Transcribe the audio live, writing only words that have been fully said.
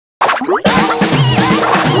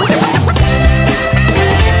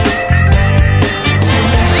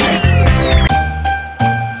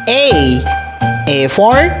A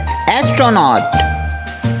for astronaut.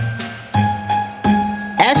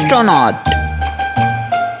 Astronaut.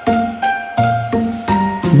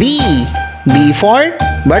 B. B for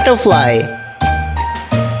butterfly.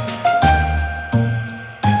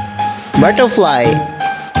 Butterfly.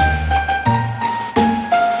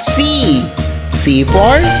 C. C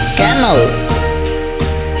for camel.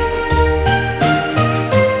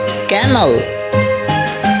 Camel.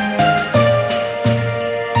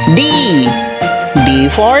 D. D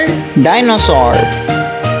for dinosaur.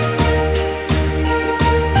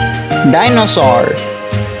 Dinosaur.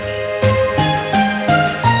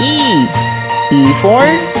 E. E for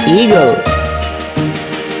eagle.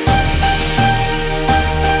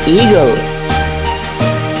 Eagle.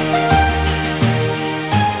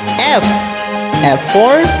 F. F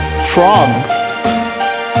for frog.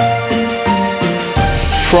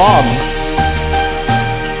 Frog.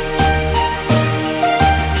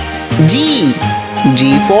 G.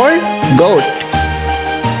 G for goat.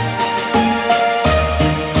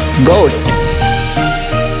 Goat.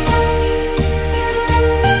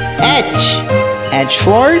 H. H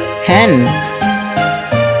for hen.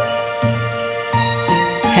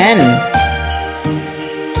 Hen.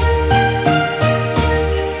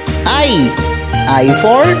 I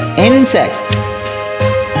for insect.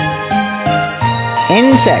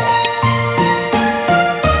 Insect.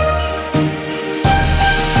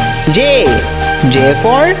 J. J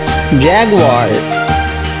for jaguar.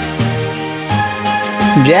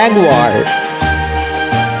 Jaguar.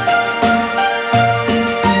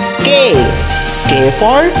 K. K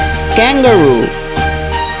for kangaroo.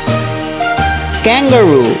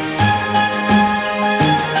 Kangaroo.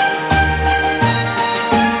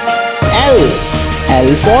 L. L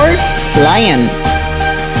for lion.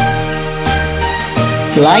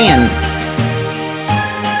 Lion.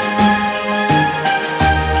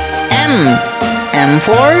 M. M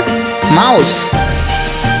for mouse.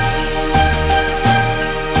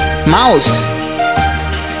 Mouse.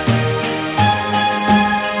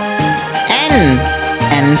 N.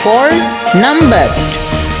 N for numbat.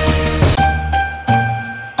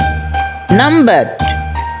 Numbat.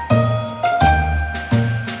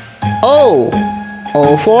 O.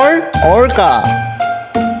 O for orca.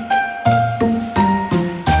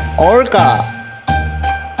 Orca.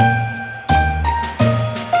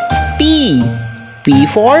 P. P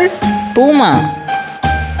for puma.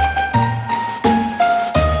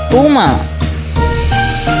 Puma.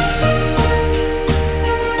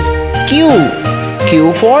 Q.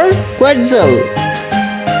 Q for quetzal.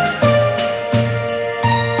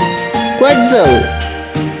 Quetzal.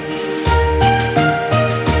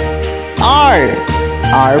 R.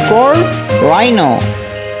 R for rhino.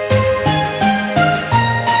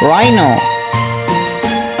 Rhino.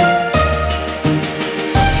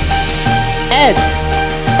 S.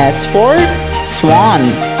 S for swan.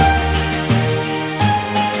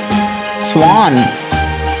 Swan.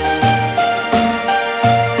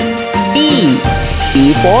 T.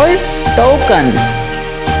 T for token.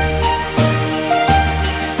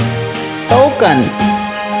 Token.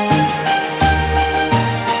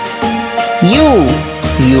 U.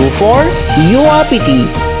 U for uapity.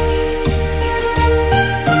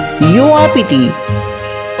 Uapity.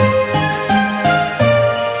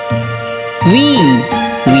 V.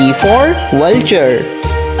 V for vulture.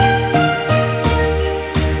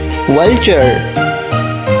 Vulture.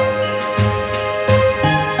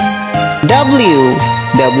 W.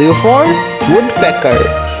 W for woodpecker.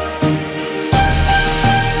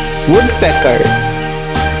 Woodpecker.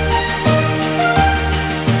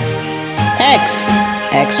 X.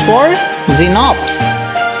 X for xenops.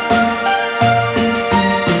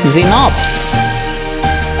 Xenops.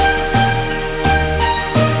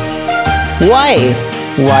 Y.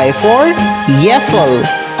 Y for yaffle.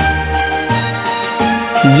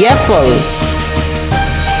 Yaffle.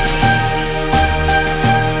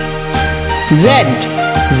 Z.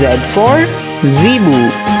 Z for zebu.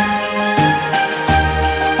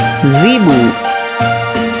 Zebu.